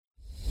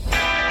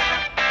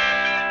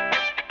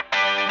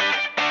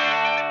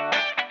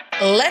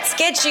Let's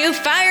get you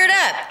fired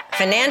up.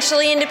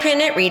 Financially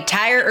independent,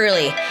 retire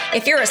early.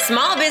 If you're a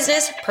small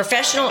business,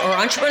 professional, or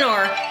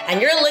entrepreneur,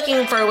 and you're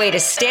looking for a way to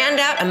stand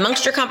out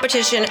amongst your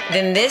competition,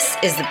 then this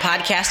is the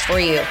podcast for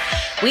you.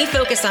 We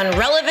focus on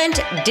relevant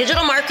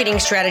digital marketing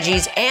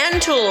strategies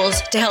and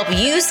tools to help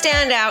you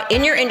stand out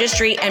in your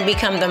industry and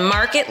become the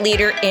market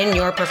leader in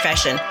your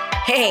profession.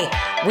 Hey,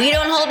 we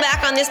don't hold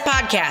back on this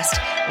podcast.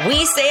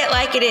 We say it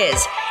like it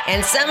is.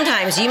 And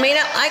sometimes you may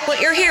not like what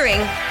you're hearing,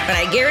 but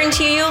I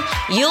guarantee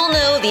you'll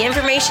know the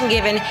information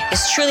given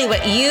is truly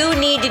what you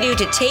need to do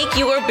to take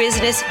your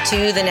business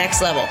to the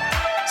next level.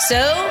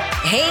 So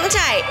hang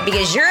tight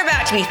because you're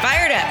about to be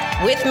fired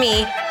up with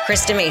me,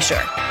 Krista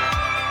Mashore.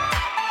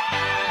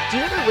 Do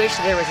you ever wish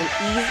there was an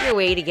easier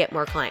way to get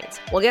more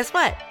clients? Well, guess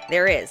what?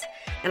 There is.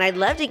 And I'd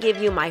love to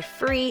give you my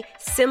free,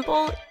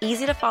 simple,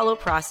 easy to follow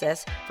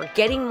process for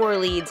getting more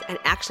leads and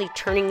actually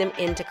turning them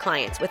into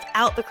clients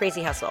without the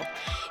crazy hustle.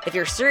 If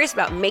you're serious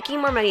about making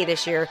more money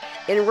this year,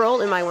 enroll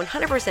in my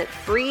 100%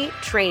 free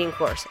training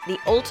course, The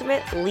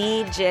Ultimate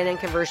Lead Gen and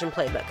Conversion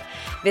Playbook.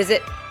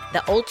 Visit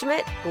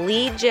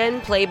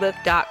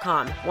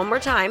theultimateleadgenplaybook.com. One more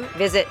time,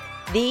 visit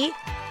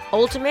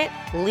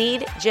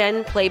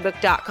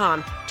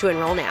theultimateleadgenplaybook.com to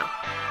enroll now.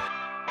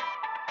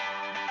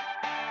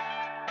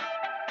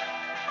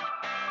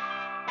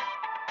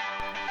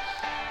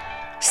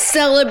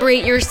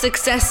 Celebrate your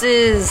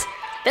successes.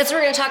 That's what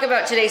we're going to talk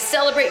about today.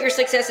 Celebrate your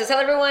successes.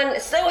 Hello,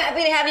 everyone. So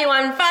happy to have you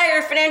on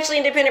fire. Financially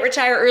independent,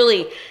 retire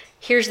early.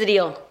 Here's the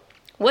deal.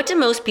 What do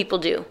most people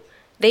do?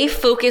 They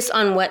focus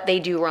on what they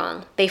do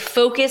wrong. They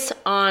focus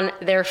on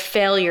their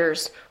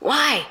failures.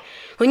 Why?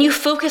 When you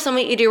focus on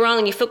what you do wrong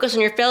and you focus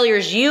on your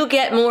failures, you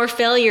get more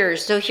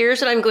failures. So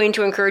here's what I'm going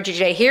to encourage you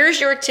today. Here's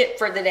your tip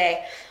for the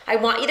day. I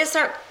want you to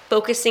start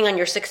focusing on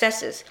your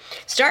successes.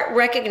 Start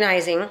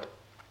recognizing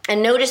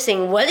and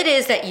noticing what it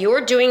is that you're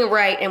doing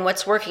right and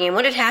what's working. And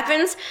when it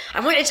happens, I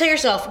want you to tell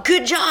yourself,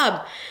 good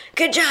job,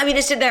 you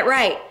just did that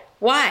right.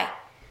 Why?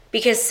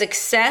 Because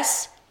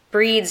success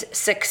breeds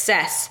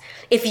success.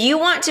 If you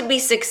want to be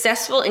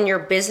successful in your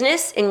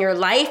business, in your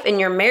life, in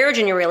your marriage,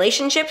 in your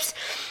relationships,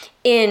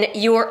 in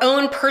your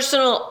own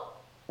personal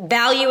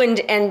value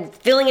and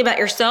feeling about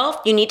yourself,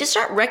 you need to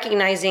start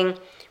recognizing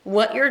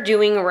what you're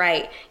doing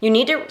right. You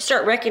need to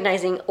start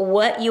recognizing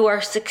what you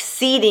are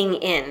succeeding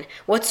in,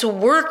 what's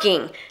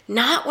working,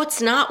 not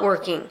what's not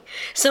working.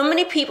 So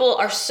many people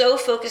are so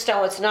focused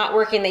on what's not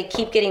working, they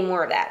keep getting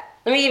more of that.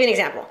 Let me give you an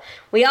example.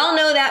 We all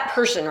know that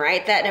person,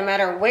 right? That no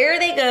matter where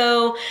they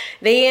go,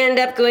 they end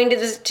up going to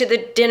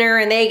the dinner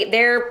and they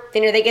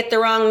get the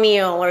wrong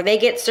meal, or they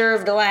get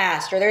served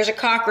last, or there's a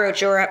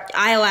cockroach or an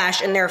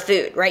eyelash in their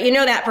food, right? You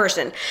know that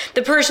person.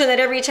 The person that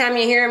every time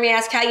you hear them, you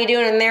ask how you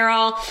doing, and they're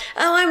all,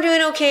 oh, I'm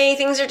doing okay.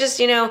 Things are just,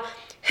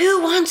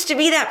 who wants to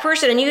be that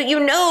person? And you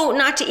know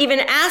not to even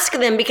ask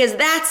them, because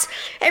that's,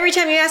 every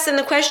time you ask them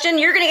the question,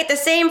 you're going to get the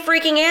same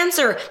freaking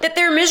answer, that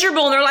they're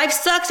miserable and their life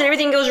sucks and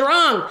everything goes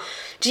wrong.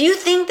 Do you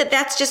think that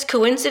that's just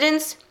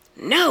coincidence?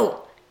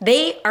 No,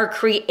 they are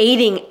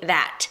creating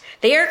that.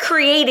 They are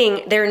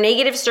creating their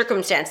negative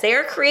circumstance. They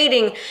are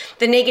creating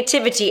the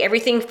negativity,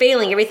 everything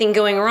failing, everything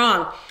going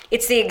wrong.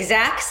 It's the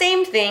exact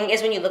same thing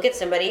as when you look at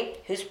somebody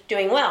who's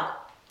doing well,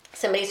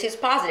 somebody who's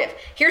positive.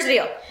 Here's the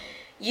deal.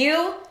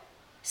 You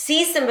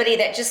see somebody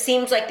that just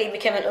seems like they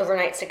become an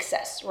overnight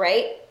success,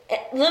 right?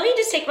 Let me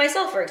just take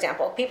myself, for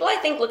example. People, I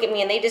think, look at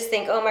me and they just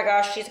think, oh my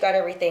gosh, she's got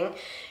everything.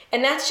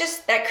 And that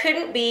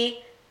couldn't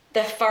be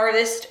the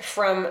farthest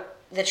from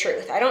the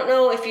truth. I don't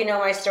know if you know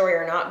my story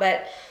or not,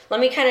 but let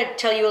me kind of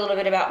tell you a little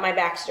bit about my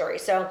backstory.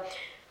 So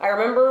I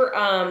remember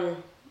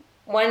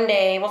one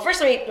day, well, first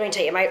let me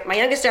tell you, my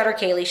youngest daughter,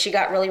 Kaylee, she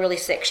got really, really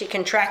sick. She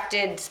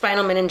contracted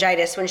spinal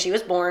meningitis when she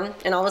was born,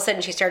 and all of a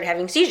sudden she started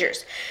having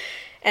seizures.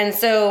 And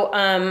so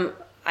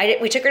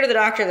we took her to the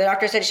doctor. The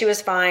doctor said she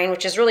was fine,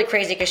 which is really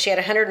crazy because she had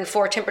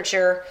 104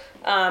 temperature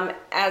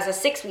as a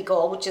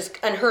 6-week-old, which is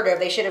unheard of.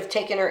 They should have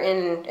taken her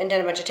in and done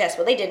a bunch of tests,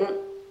 but they didn't.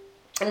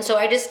 And so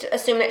I just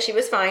assumed that she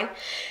was fine.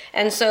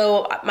 And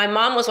so my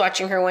mom was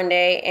watching her one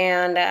day,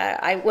 and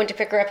I went to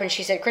pick her up, and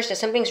she said, Krista,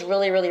 something's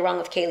really, really wrong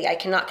with Kaylee. I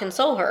cannot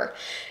console her.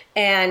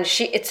 And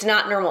it's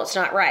not normal. It's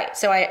not right.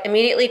 So I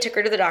immediately took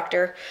her to the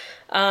doctor.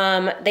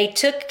 They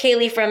took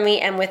Kaylee from me,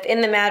 and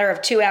within the matter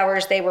of 2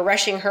 hours, they were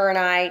rushing her and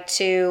I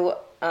to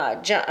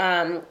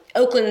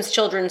Oakland's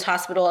Children's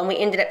Hospital, and we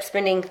ended up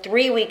spending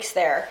 3 weeks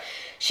there.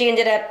 She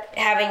ended up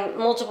having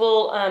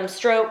multiple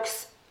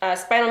strokes,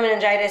 spinal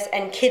meningitis,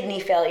 and kidney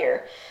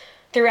failure.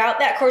 Throughout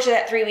that course of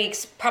that 3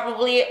 weeks,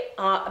 probably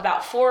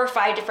about 4 or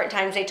 5 different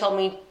times, they told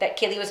me that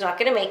Kaylee was not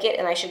going to make it,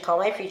 and I should call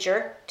my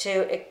preacher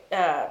to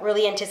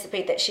really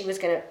anticipate that she was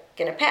going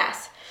to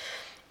pass.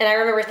 And I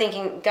remember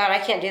thinking, God, I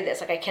can't do this.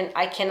 Like I can't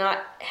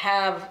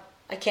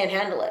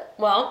handle it.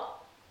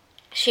 Well,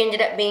 she ended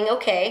up being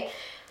okay.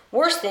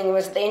 Worst thing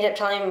was they ended up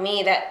telling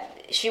me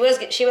that she was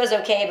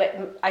okay,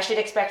 but I should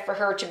expect for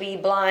her to be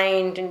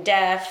blind and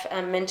deaf,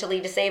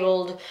 mentally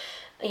disabled,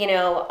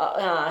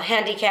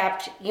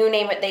 handicapped, you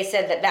name it. They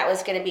said that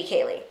was going to be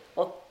Kaylee.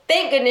 Well,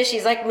 thank goodness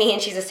she's like me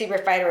and she's a super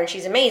fighter and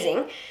she's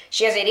amazing.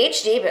 She has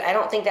ADHD, but I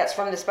don't think that's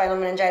from the spinal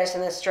meningitis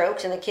and the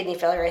strokes and the kidney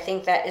failure. I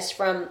think that is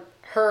from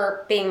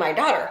her being my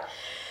daughter.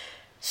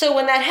 So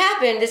when that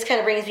happened, this kind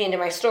of brings me into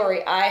my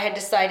story. I had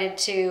decided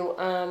to,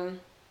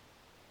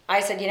 I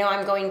said,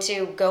 I'm going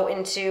to go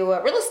into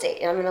real estate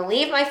and I'm going to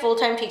leave my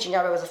full-time teaching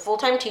job. I was a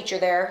full-time teacher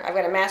there. I've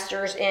got a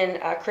master's in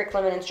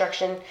curriculum and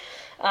instruction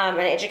and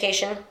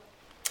education.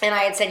 And I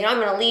had said, I'm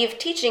going to leave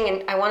teaching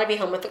and I want to be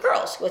home with the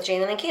girls, with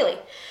Jalen and Kaylee.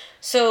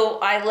 So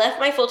I left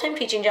my full-time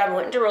teaching job and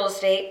went into real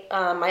estate.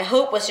 My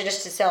hope was to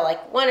sell like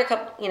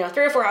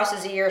 3 or 4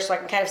 houses a year so I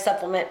can kind of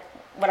supplement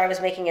what I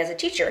was making as a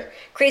teacher.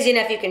 Crazy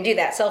enough, you can do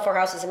that. Sell 4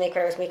 houses and make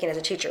what I was making as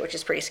a teacher, which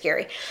is pretty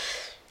scary.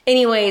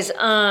 Anyways,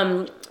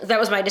 that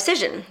was my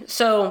decision.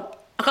 So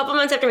a couple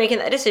months after making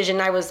that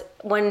decision, I was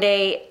one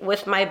day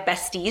with my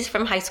besties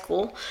from high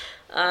school.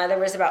 There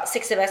was about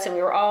 6 of us and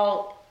we were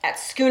all at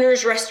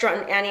Schooner's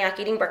restaurant in Antioch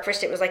eating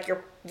breakfast. It was like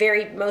your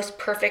very most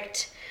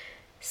perfect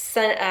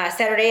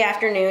Saturday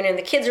afternoon, and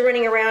the kids are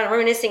running around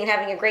reminiscing and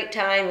having a great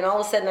time, and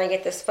all of a sudden I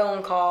get this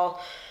phone call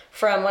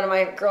from one of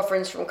my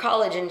girlfriends from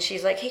college, and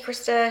she's like, "Hey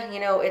Krista,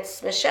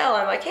 it's Michelle."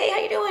 I'm like, "Hey, how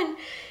you doing?"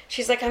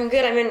 She's like, "I'm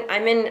good.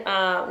 I'm in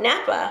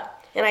Napa."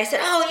 And I said,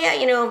 "Oh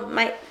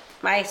yeah,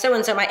 my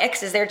so-and-so, my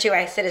ex is there too."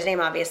 I said his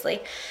name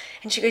obviously.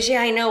 And she goes,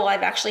 "Yeah, I know. Well,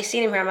 I've actually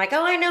seen him here." I'm like,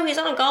 "Oh, I know. He's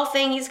on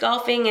he's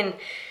golfing." And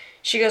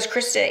she goes,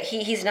 "Krista,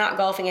 he's not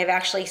golfing. I've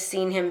actually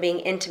seen him being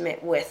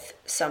intimate with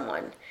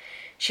someone."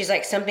 She's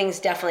like, "Something's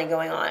definitely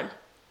going on."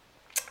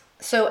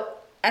 So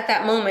at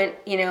that moment,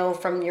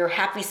 from your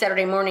happy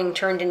Saturday morning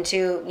turned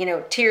into,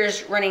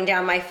 tears running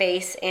down my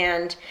face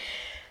and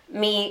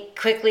me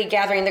quickly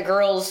gathering the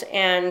girls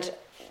and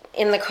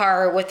in the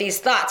car with these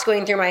thoughts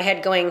going through my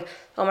head going,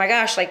 "Oh my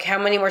gosh, like how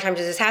many more times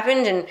has this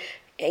happened? And,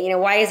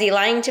 why is he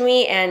lying to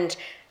me? And,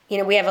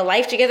 we have a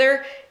life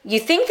together." You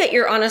think that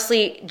you're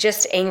honestly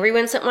just angry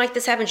when something like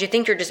this happens. You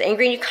think you're just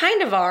angry, and you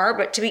kind of are,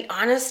 but to be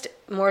honest,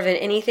 more than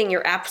anything,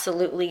 you're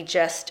absolutely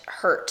just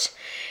hurt.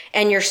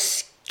 And you're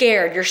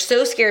scared. You're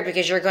so scared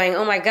because you're going,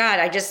 "Oh my God,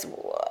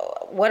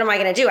 what am I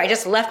going to do? I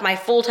just left my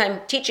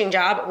full-time teaching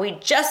job. We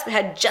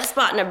had just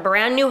bought in a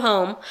brand new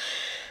home.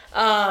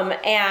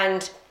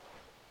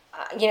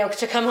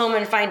 To come home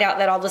and find out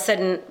that all of a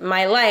sudden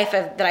my life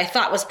that I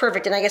thought was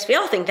perfect," and I guess we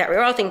all think that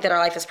our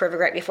life is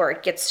perfect right before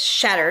it gets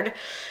shattered.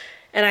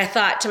 And I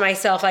thought to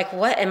myself, like,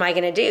 what am I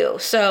going to do?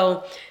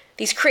 So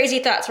these crazy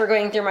thoughts were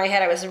going through my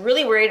head. I was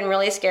really worried and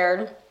really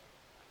scared.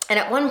 And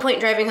at one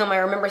point driving home, I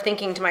remember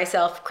thinking to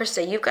myself,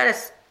 "Krista, you've got to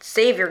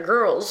save your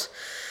girls.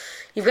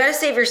 You've got to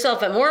save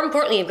yourself, but more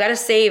importantly, you've got to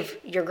save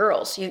your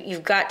girls.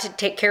 You've got to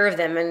take care of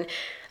them." And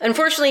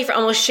unfortunately, for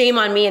almost shame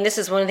on me, and this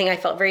is one thing I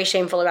felt very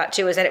shameful about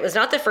too, is that it was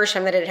not the first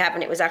time that it had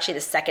happened. It was actually the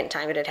second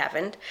time it had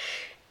happened.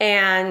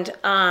 And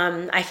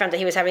I found that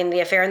he was having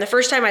the affair. And the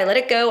first time I let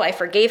it go, I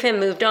forgave him,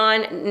 moved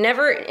on.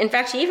 Never, in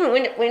fact, he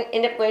even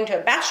ended up going to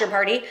a bachelor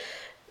party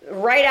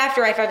right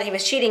after I found that he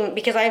was cheating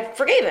because I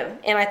forgave him.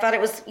 And I thought it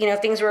was,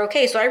 things were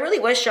okay. So I really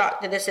was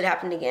shocked that this had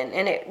happened again.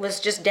 And it was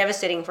just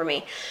devastating for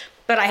me.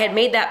 But I had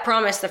made that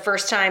promise the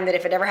first time that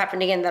if it ever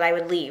happened again, that I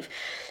would leave.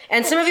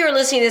 And some of you are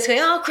listening to this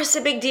going, "Oh, Chris,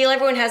 a big deal.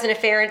 Everyone has an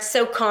affair. It's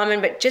so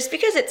common." But just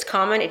because it's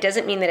common, it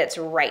doesn't mean that it's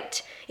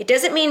right. It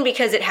doesn't mean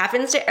because it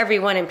happens to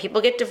everyone and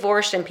people get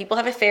divorced and people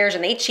have affairs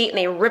and they cheat and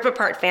they rip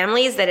apart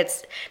families that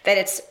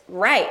it's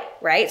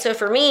right? So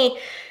for me,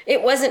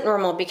 it wasn't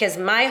normal because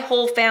my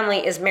whole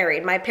family is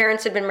married. My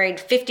parents have been married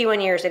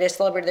 51 years. They just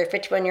celebrated their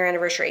 51-year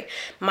anniversary.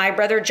 My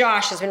brother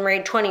Josh has been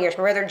married 20 years.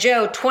 My brother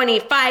Joe,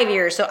 25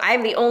 years. So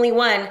I'm the only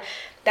one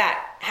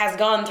that has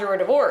gone through a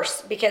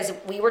divorce because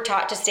we were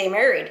taught to stay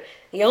married.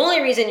 The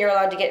only reason you're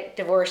allowed to get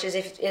divorced is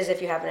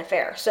if you have an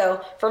affair.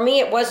 So for me,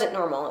 it wasn't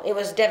normal. It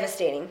was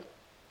devastating.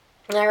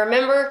 And I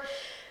remember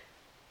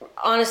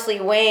honestly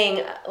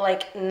weighing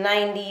like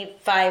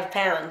 95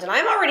 pounds. And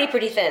I'm already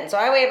pretty thin. So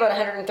I weigh about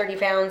 130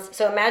 pounds.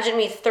 So imagine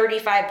me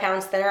 35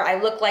 pounds thinner. I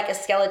look like a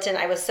skeleton.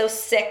 I was so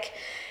sick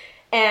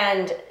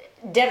and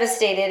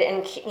devastated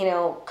and,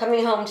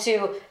 coming home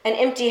to an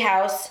empty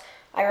house.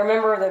 I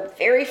remember the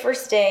very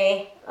first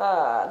day,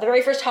 the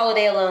very first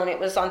holiday alone. It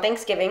was on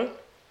Thanksgiving,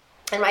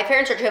 and my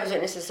parents are Jehovah's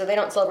Witnesses, so they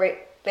don't celebrate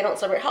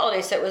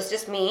holidays. So it was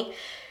just me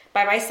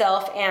by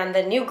myself and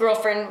the new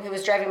girlfriend who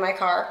was driving my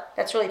car.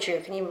 That's really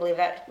true. Can you believe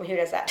that? Who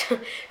does that? Who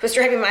was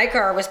driving my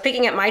car, was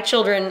picking up my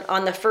children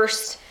on the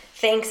first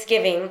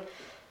Thanksgiving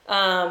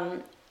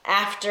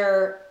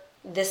after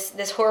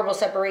this horrible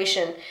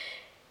separation.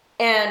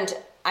 And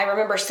I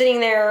remember sitting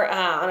there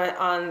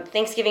on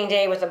Thanksgiving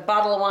Day with a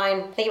bottle of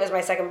wine. I think it was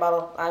my second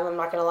bottle. I'm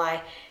not going to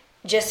lie.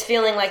 Just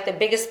feeling like the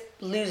biggest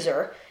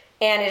loser.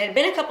 And it had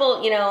been a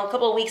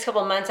couple weeks,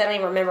 couple months. I don't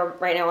even remember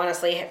right now,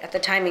 honestly, at the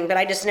timing. But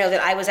I just know that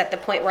I was at the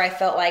point where I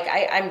felt like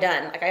I'm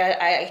done. Like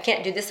I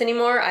can't do this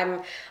anymore.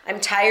 I'm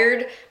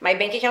tired. My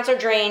bank accounts are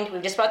drained.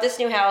 We've just bought this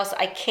new house.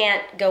 I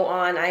can't go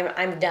on.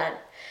 I'm done.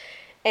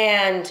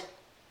 And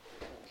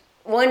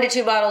 1 to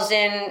 2 bottles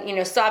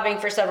in, sobbing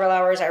for several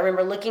hours. I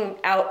remember looking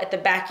out at the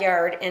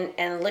backyard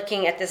and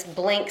looking at this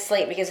blank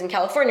slate, because in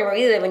California where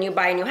we live, when you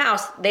buy a new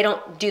house, they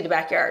don't do the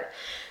backyard.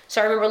 So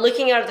I remember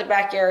looking out at the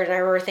backyard and I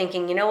remember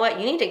thinking, you know what?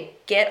 You need to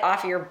get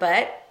off your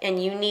butt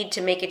and you need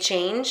to make a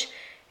change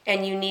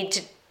and you need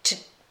to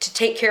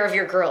take care of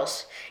your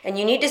girls. And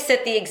you need to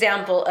set the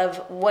example of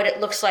what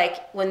it looks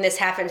like when this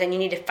happens and you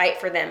need to fight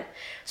for them.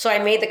 So I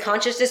made the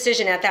conscious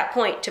decision at that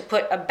point to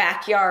put a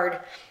backyard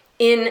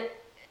in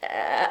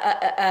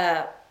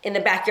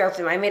the backyard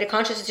for them. I made a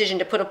conscious decision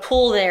to put a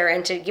pool there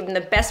and to give them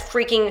the best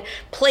freaking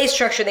play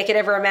structure they could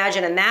ever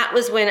imagine. And that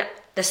was when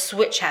the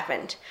switch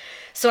happened.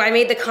 So I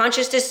made the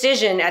conscious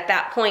decision at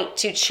that point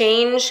to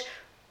change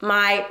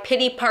my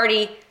pity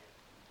party,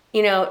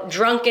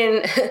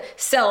 drunken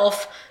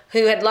self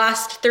who had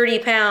lost 30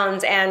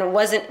 pounds and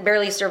wasn't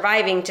barely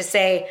surviving to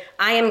say,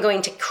 I am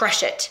going to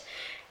crush it.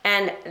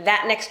 And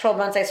that next 12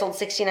 months, I sold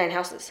 69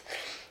 houses.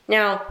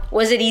 Now,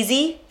 was it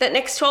easy that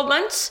next 12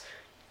 months?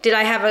 Did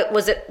I have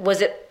was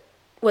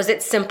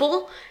it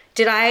simple?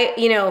 Did I,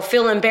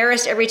 feel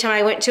embarrassed every time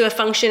I went to a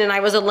function and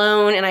I was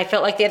alone and I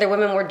felt like the other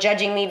women were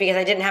judging me because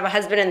I didn't have a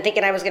husband and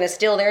thinking I was going to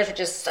steal theirs, which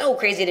is so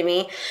crazy to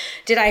me?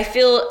 Did I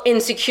feel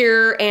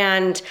insecure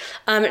and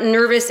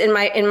nervous in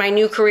my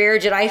new career?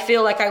 Did I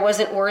feel like I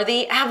wasn't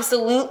worthy?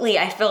 Absolutely.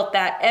 I felt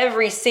that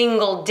every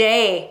single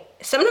day.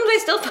 Sometimes I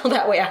still feel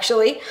that way,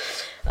 actually.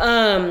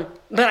 But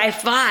I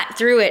fought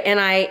through it and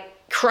I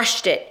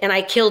crushed it and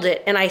I killed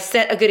it and I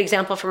set a good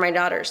example for my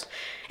daughters.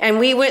 And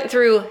we went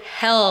through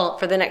hell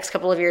for the next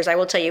couple of years, I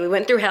will tell you. We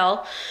went through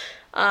hell.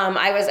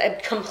 I was a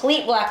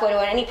complete black widow,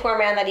 and any poor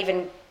man that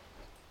even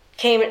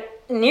came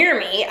near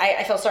me,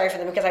 I felt sorry for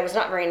them because I was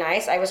not very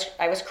nice. I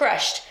was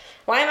crushed.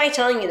 Why am I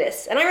telling you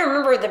this? And I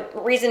remember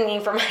the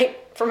reasoning for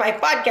my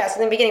podcast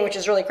in the beginning, which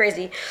is really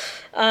crazy.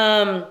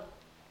 But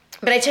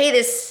I tell you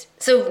this,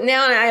 so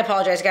now I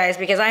apologize, guys,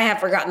 because I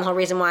have forgotten the whole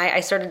reason why I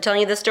started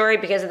telling you this story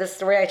because of this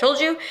story I told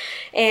you,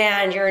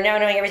 and you're now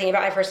knowing everything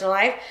about my personal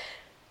life.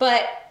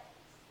 But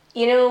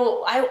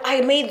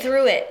I made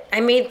through it.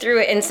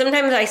 And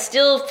sometimes I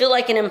still feel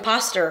like an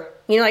imposter.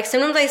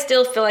 Sometimes I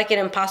still feel like an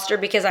imposter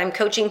because I'm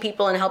coaching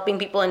people and helping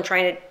people and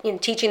trying to,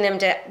 teaching them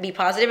to be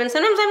positive. And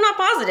sometimes I'm not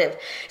positive.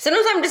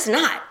 Sometimes I'm just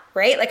not,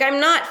 right? Like I'm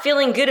not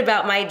feeling good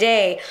about my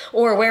day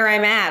or where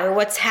I'm at or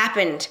what's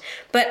happened.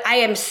 But I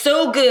am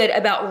so good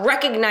about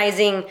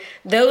recognizing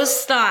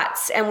those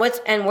thoughts and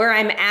where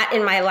I'm at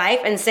in my life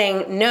and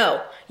saying,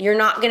 no, you're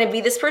not going to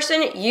be this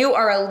person. You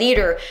are a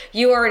leader.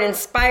 You are an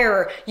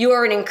inspirer. You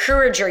are an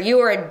encourager. You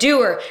are a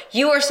doer.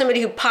 You are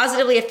somebody who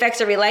positively affects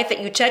every life that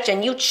you touch,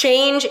 and you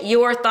change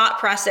your thought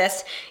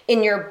process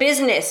in your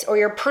business or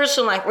your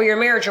personal life or your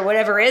marriage or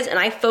whatever it is. And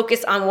I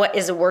focus on what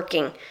is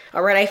working.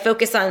 All right. I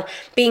focus on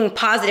being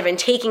positive and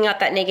taking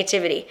out that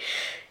negativity.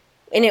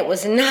 And it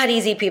was not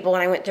easy, people,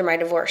 when I went through my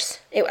divorce.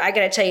 I got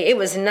to tell you, it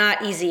was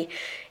not easy.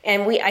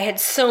 And I had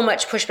so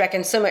much pushback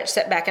and so much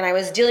setback. And I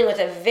was dealing with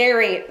a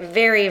very,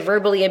 very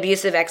verbally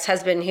abusive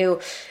ex-husband who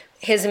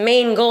his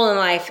main goal in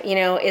life,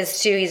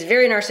 he's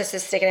very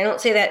narcissistic. And I don't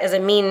say that as a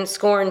mean,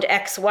 scorned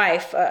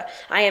ex-wife.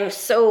 I am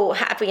so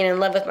happy and in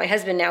love with my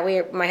husband now.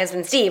 My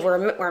husband, Steve,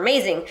 we're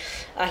amazing.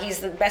 He's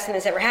the best thing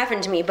that's ever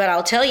happened to me. But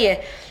I'll tell you,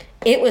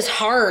 it was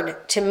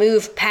hard to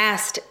move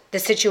past the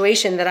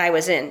situation that I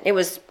was in. It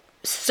was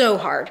so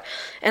hard.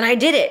 And I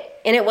did it.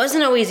 And it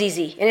wasn't always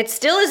easy. And it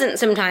still isn't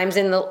sometimes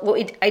in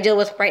what I deal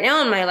with right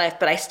now in my life.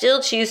 But I still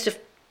choose to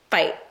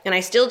fight. And I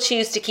still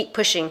choose to keep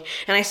pushing.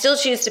 And I still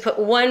choose to put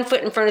one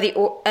foot in front of the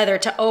other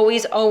to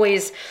always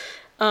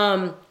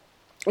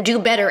do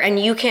better. And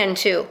you can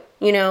too.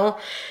 You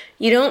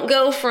don't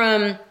go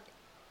from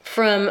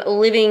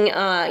living,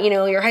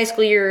 your high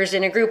school years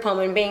in a group home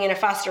and being in a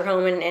foster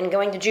home and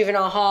going to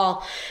juvenile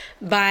hall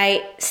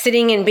by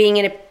sitting and being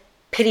in a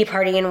pity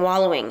party and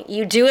wallowing.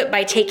 You do it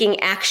by taking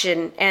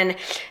action and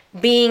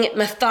being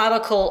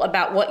methodical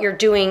about what you're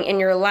doing in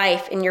your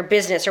life, in your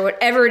business, or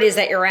whatever it is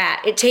that you're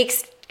at. It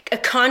takes a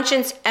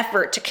conscious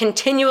effort to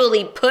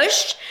continually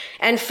push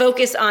and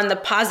focus on the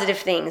positive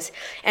things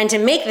and to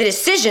make the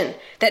decision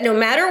that no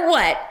matter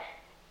what,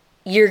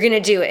 you're going to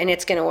do it and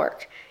it's going to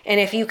work. And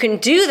if you can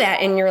do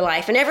that in your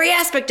life, in every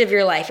aspect of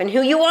your life and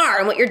who you are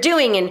and what you're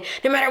doing, and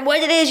no matter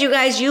what it is, you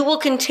guys, you will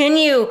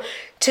continue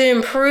to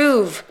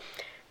improve.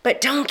 But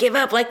don't give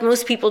up like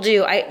most people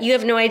do. You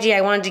have no idea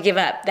I wanted to give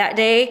up. That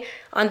day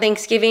on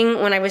Thanksgiving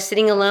when I was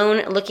sitting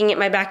alone looking at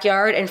my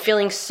backyard and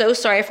feeling so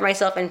sorry for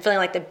myself and feeling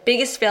like the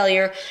biggest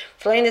failure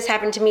for letting this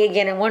happen to me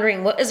again and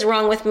wondering what is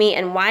wrong with me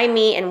and why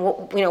me and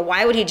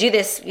why would he do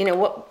this?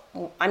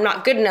 I'm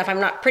not good enough, I'm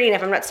not pretty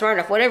enough, I'm not smart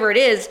enough, whatever it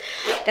is.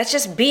 That's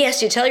just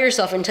BS you tell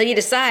yourself until you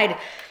decide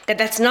that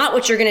that's not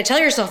what you're going to tell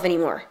yourself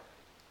anymore.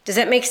 Does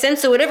that make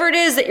sense? So whatever it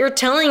is that you're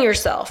telling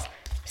yourself,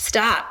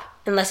 stop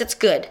unless it's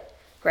good.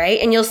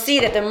 Right? And you'll see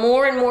that the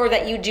more and more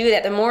that you do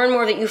that, the more and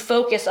more that you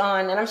focus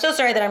on, and I'm so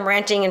sorry that I'm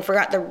ranting and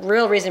forgot the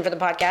real reason for the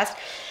podcast,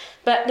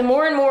 but the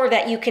more and more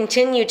that you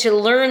continue to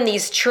learn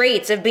these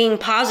traits of being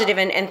positive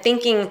and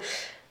thinking,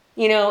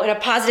 in a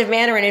positive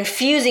manner and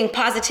infusing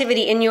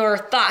positivity in your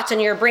thoughts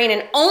and your brain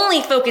and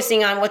only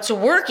focusing on what's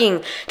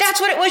working. That's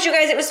what it was, you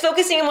guys. It was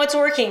focusing on what's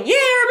working. Yeah,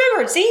 I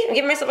remembered. See? I'm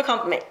giving myself a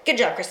compliment. Good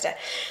job, Krista.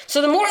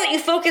 So the more that you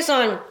focus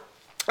on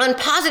on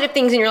positive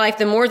things in your life,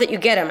 the more that you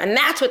get them. And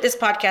that's what this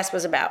podcast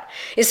was about,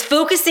 is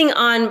focusing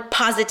on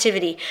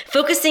positivity,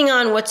 focusing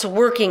on what's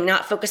working,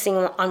 not focusing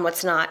on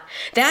what's not.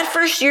 That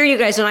first year, you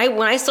guys, when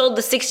I sold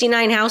the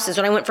 69 houses,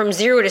 when I went from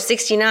 0 to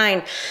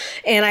 69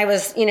 and I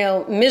was,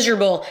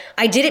 miserable,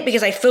 I did it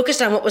because I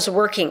focused on what was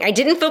working. I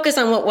didn't focus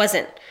on what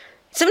wasn't.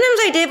 Sometimes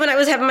I did when I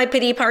was having my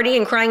pity party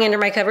and crying under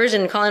my covers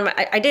and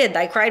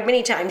I cried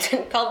many times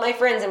and called my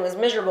friends and was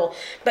miserable.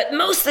 But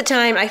most of the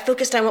time I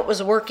focused on what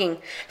was working.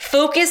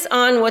 Focus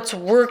on what's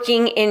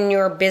working in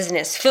your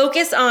business.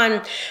 Focus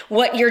on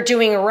what you're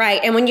doing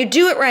right. And when you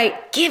do it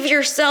right, give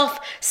yourself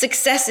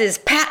successes.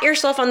 Pat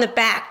yourself on the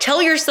back.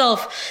 Tell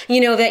yourself,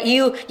 that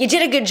you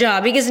did a good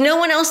job, because no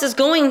one else is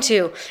going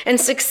to. And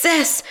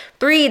success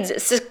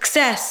breeds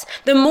success.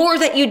 The more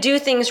that you do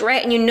things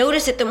right and you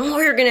notice it, the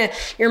more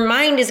your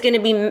mind is going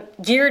to be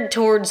geared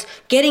towards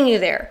getting you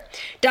there.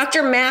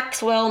 Dr.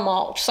 Maxwell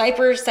Maltz,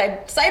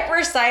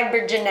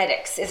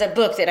 Cybergenetics is a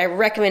book that I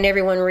recommend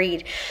everyone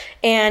read.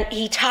 And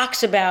he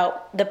talks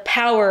about the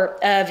power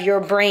of your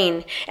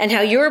brain and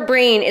how your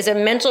brain is a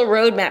mental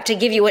roadmap to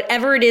give you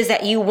whatever it is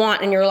that you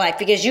want in your life,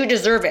 because you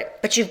deserve it.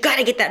 But you've got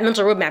to get that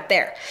mental roadmap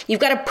there. You've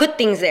got to put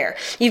things there.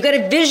 You've got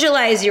to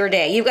visualize your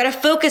day. You've got to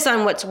focus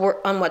on what's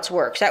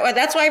works.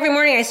 That's why every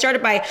morning I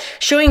started by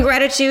showing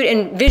gratitude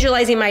and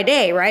visualizing my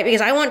day, right?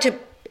 Because I want to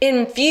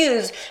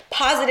infuse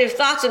positive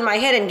thoughts in my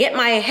head and get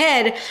my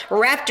head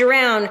wrapped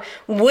around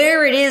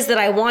where it is that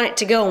I want it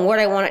to go and what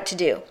I want it to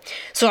do.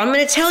 So I'm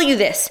going to tell you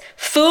this.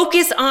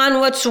 Focus on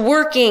what's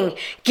working.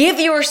 Give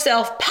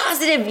yourself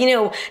positive,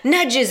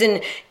 nudges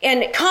and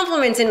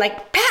compliments and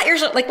pat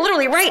yourself.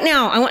 Literally right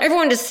now, I want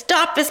everyone to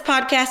stop this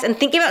podcast and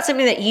think about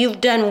something that you've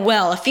done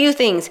well, a few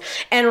things,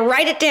 and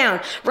write it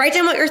down. Write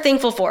down what you're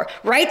thankful for.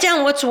 Write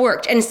down what's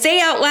worked and say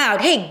out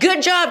loud, hey,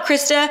 good job,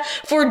 Krista,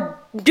 for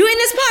doing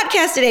this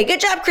podcast today. Good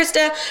job,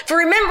 Krista, for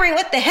remembering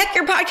what the heck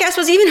your podcast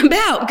was even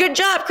about. Good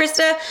job,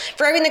 Krista,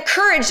 for having the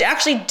courage to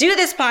actually do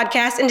this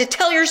podcast and to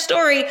tell your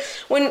story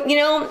when,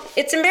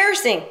 it's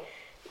embarrassing.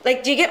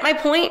 Do you get my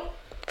point?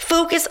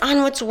 Focus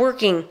on what's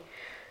working.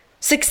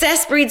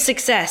 Success breeds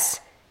success.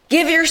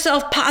 Give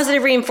yourself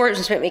positive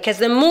reinforcement, because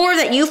the more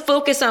that you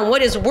focus on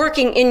what is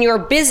working in your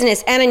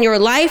business and in your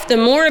life, the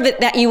more of it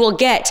that you will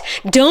get.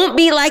 Don't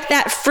be like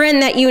that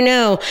friend that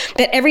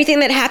that everything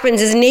that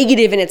happens is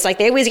negative, and it's like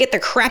they always get the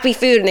crappy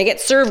food and they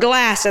get served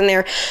last and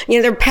their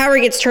power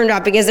gets turned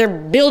off because their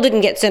bill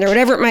didn't get sent or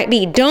whatever it might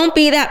be. Don't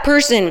be that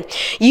person.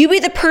 You be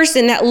the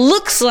person that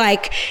looks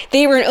like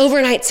they were an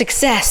overnight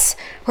success,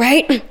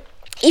 right?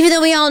 Even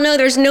though we all know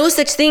there's no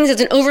such thing as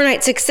an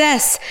overnight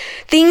success.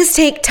 Things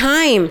take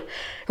time.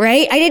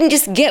 Right? I didn't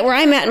just get where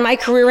I'm at in my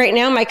career right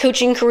now, my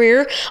coaching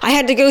career. I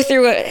had to go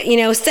through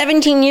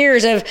 17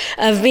 years of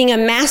being a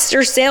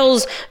master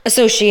sales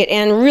associate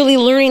and really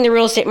learning the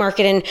real estate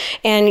market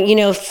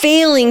and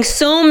failing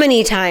so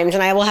many times.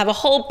 And I will have a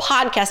whole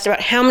podcast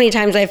about how many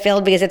times I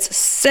failed, because it's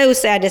so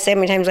sad to say how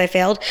many times I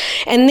failed.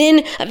 And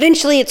then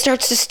eventually it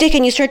starts to stick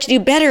and you start to do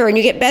better and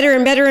you get better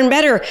and better and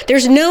better.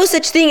 There's no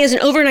such thing as an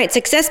overnight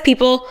success,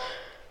 people,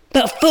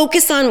 but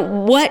focus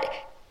on what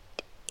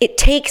it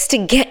takes to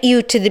get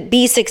you to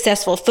be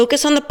successful.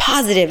 Focus on the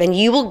positive and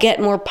you will get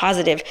more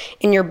positive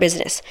in your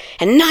business.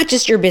 And not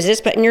just your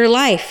business, but in your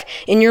life,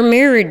 in your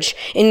marriage,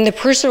 in the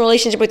personal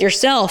relationship with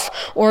yourself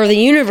or the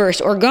universe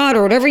or God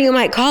or whatever you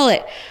might call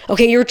it.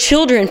 Okay, your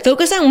children,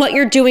 focus on what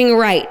you're doing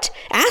right.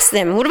 Ask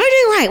them, what am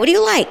I doing right? What do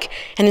you like?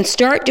 And then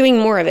start doing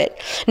more of it.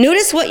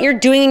 Notice what you're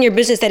doing in your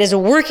business that is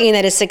working and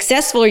that is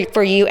successful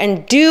for you,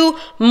 and do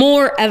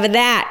more of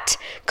that.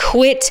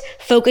 Quit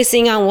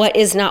focusing on what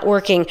is not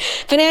working.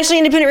 Financially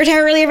independent,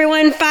 retire early,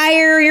 everyone.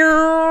 Fire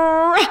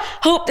your...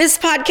 Hope this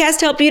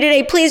podcast helped you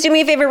today. Please do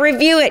me a favor,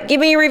 review it. Give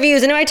me your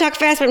reviews. I know I talk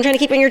fast, but I'm trying to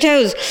keep you on your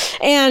toes.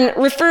 And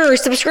refer,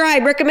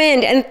 subscribe,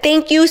 recommend, and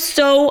thank you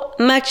so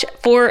much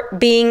for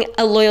being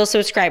a loyal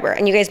subscriber.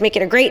 And you guys make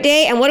it a great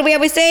day. And what do we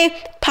always say?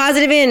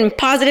 Positive in,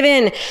 positive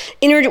in.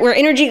 Where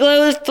energy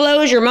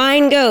flows, your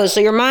mind goes. So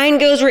your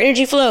mind goes where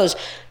energy flows.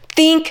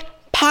 Think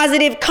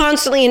positive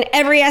constantly in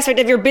every aspect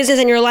of your business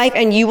and your life,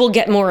 and you will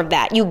get more of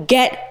that. You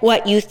get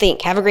what you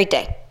think. Have a great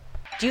day.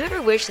 Do you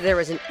ever wish there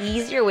was an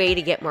easier way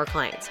to get more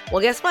clients?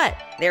 Well, guess what?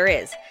 There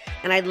is.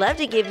 And I'd love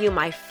to give you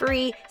my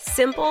free,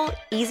 simple,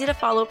 easy to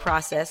follow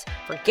process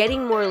for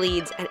getting more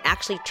leads and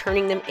actually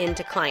turning them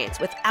into clients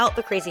without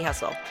the crazy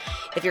hustle.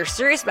 If you're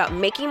serious about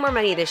making more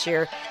money this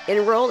year,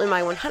 enroll in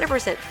my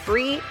 100%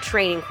 free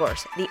training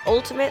course, The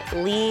Ultimate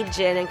Lead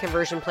Gen and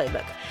Conversion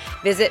Playbook.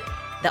 Visit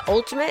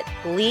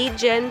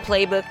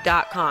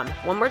theultimateleadgenplaybook.com.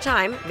 One more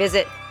time,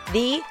 visit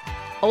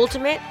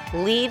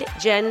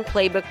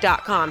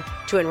theultimateleadgenplaybook.com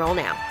to enroll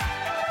now.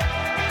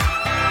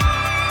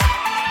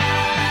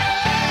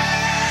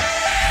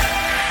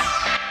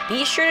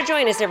 Be sure to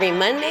join us every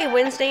Monday,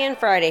 Wednesday, and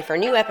Friday for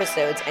new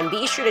episodes, and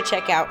be sure to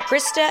check out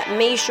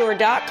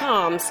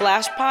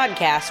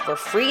KristaMashore.com/podcast for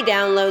free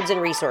downloads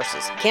and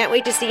resources. Can't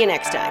wait to see you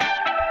next time.